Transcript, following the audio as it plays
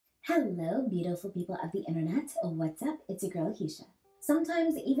Hello, beautiful people of the internet. What's up? It's your girl, Lakisha.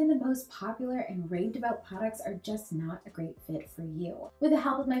 Sometimes even the most popular and raved about products are just not a great fit for you. With the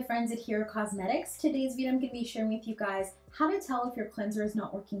help of my friends at Hero Cosmetics, today's video I'm going to be sharing with you guys how to tell if your cleanser is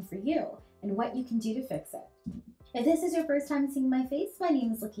not working for you and what you can do to fix it. If this is your first time seeing my face, my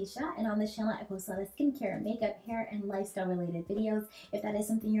name is Lakisha, and on this channel I post a lot of skincare, makeup, hair, and lifestyle related videos. If that is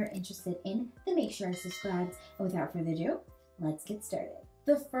something you're interested in, then make sure to subscribe. And without further ado, let's get started.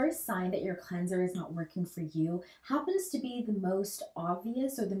 The first sign that your cleanser is not working for you happens to be the most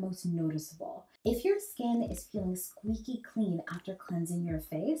obvious or the most noticeable. If your skin is feeling squeaky clean after cleansing your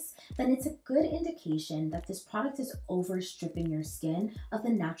face, then it's a good indication that this product is overstripping your skin of the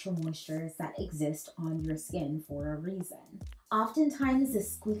natural moistures that exist on your skin for a reason. Oftentimes, the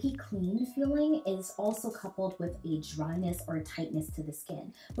squeaky clean feeling is also coupled with a dryness or a tightness to the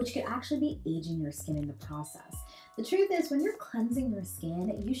skin, which could actually be aging your skin in the process. The truth is, when you're cleansing your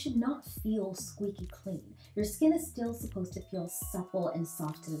skin, you should not feel squeaky clean. Your skin is still supposed to feel supple and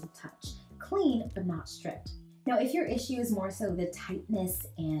soft to the touch. Clean, but not stripped. Now, if your issue is more so the tightness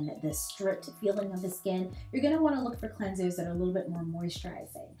and the stripped feeling of the skin, you're going to want to look for cleansers that are a little bit more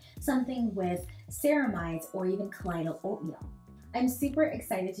moisturizing. Something with ceramides or even colloidal oatmeal. I'm super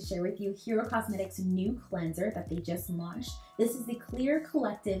excited to share with you Hero Cosmetics' new cleanser that they just launched. This is the Clear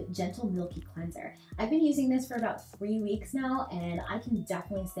Collective Gentle Milky Cleanser. I've been using this for about 3 weeks now, and I can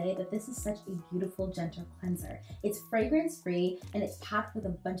definitely say that this is such a beautiful, gentle cleanser. It's fragrance-free, and it's packed with a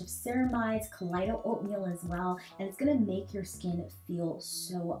bunch of ceramides, colloidal oatmeal as well, and it's gonna make your skin feel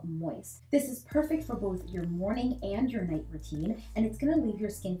so moist. This is perfect for both your morning and your night routine, and it's gonna leave your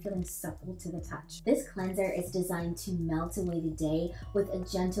skin feeling supple to the touch. This cleanser is designed to melt away the day with a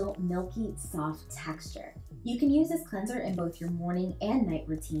gentle, milky, soft texture. You can use this cleanser in both your morning and night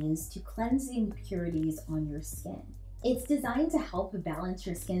routines to cleanse the impurities on your skin. It's designed to help balance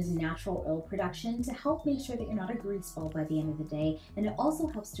your skin's natural oil production to help make sure that you're not a grease ball by the end of the day, and it also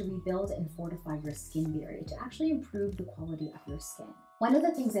helps to rebuild and fortify your skin barrier to actually improve the quality of your skin. One of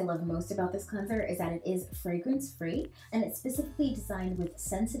the things I love most about this cleanser is that it is fragrance-free, and it's specifically designed with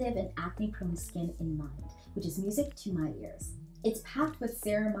sensitive and acne-prone skin in mind, which is music to my ears. It's packed with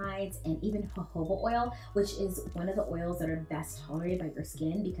ceramides and even jojoba oil, which is one of the oils that are best tolerated by your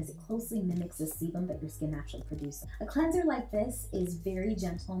skin because it closely mimics the sebum that your skin naturally produces. A cleanser like this is very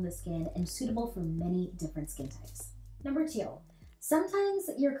gentle on the skin and suitable for many different skin types. Number 2, sometimes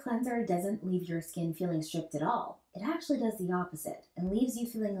your cleanser doesn't leave your skin feeling stripped at all. It actually does the opposite and leaves you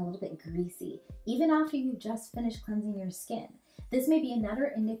feeling a little bit greasy, even after you've just finished cleansing your skin. This may be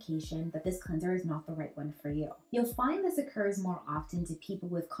another indication that this cleanser is not the right one for you. You'll find this occurs more often to people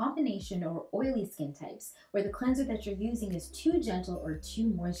with combination or oily skin types, where the cleanser that you're using is too gentle or too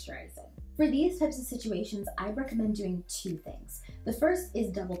moisturizing. For these types of situations, I recommend doing 2 things. The first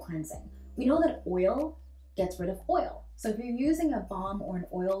is double cleansing. We know that oil gets rid of oil. So if you're using a balm or an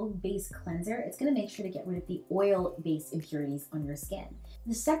oil-based cleanser, it's gonna make sure to get rid of the oil-based impurities on your skin.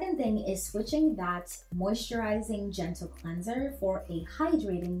 The second thing is switching that moisturizing gentle cleanser for a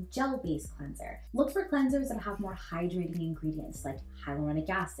hydrating gel-based cleanser. Look for cleansers that have more hydrating ingredients like hyaluronic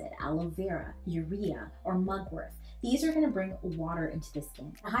acid, aloe vera, urea, or mugwort. These are going to bring water into the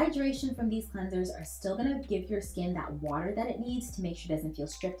skin. The hydration from these cleansers are still going to give your skin that water that it needs to make sure it doesn't feel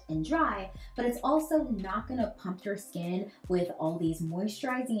stripped and dry, but it's also not going to pump your skin with all these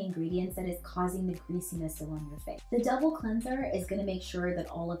moisturizing ingredients that is causing the greasiness around your face. The double cleanser is going to make sure that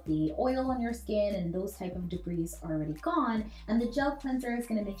all of the oil on your skin and those type of debris are already gone, and the gel cleanser is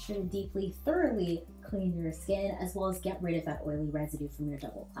going to make sure to deeply, thoroughly clean your skin as well as get rid of that oily residue from your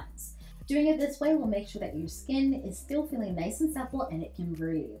double cleanse. Doing it this way will make sure that your skin is still feeling nice and supple and it can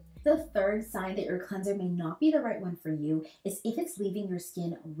breathe. The third sign that your cleanser may not be the right one for you is if it's leaving your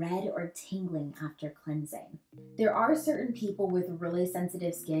skin red or tingling after cleansing. There are certain people with really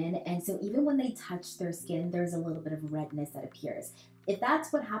sensitive skin, and so even when they touch their skin, there's a little bit of redness that appears. If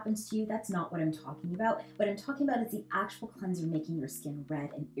that's what happens to you, that's not what I'm talking about. What I'm talking about is the actual cleanser making your skin red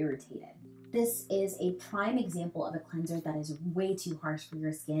and irritated. This is a prime example of a cleanser that is way too harsh for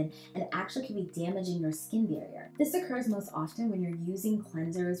your skin and actually could be damaging your skin barrier. This occurs most often when you're using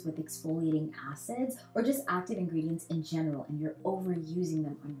cleansers with exfoliating acids or just active ingredients in general and you're overusing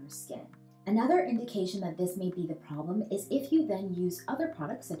them on your skin. Another indication that this may be the problem is if you then use other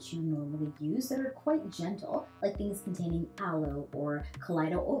products that you normally use that are quite gentle, like things containing aloe or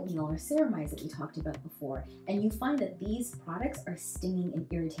colloidal oatmeal or ceramides that we talked about before, and you find that these products are stinging and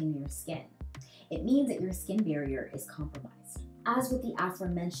irritating your skin. It means that your skin barrier is compromised. As with the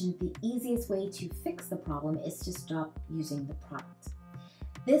aforementioned, the easiest way to fix the problem is to stop using the product.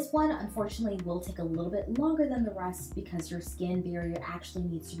 This one, unfortunately, will take a little bit longer than the rest because your skin barrier actually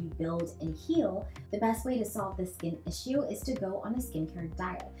needs to rebuild and heal. The best way to solve this skin issue is to go on a skincare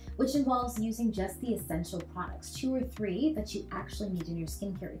diet, which involves using just the essential products, 2 or 3 that you actually need in your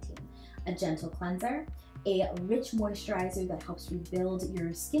skincare routine. A gentle cleanser, a rich moisturizer that helps rebuild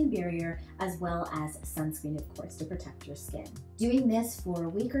your skin barrier, as well as sunscreen, of course, to protect your skin. Doing this for a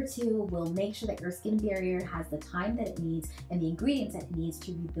week or 2 will make sure that your skin barrier has the time that it needs and the ingredients that it needs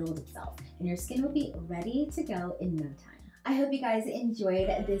to rebuild itself, and your skin will be ready to go in no time. I hope you guys enjoyed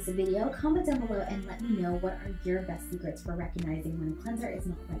this video. Comment down below and let me know what are your best secrets for recognizing when a cleanser is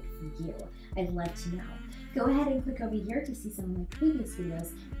not right for you. I'd love to know. Go ahead and click over here to see some of my previous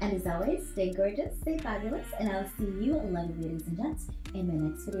videos. And as always, stay gorgeous, stay fabulous, and I'll see you, lovely ladies and gents, in my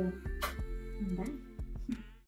next video. Bye.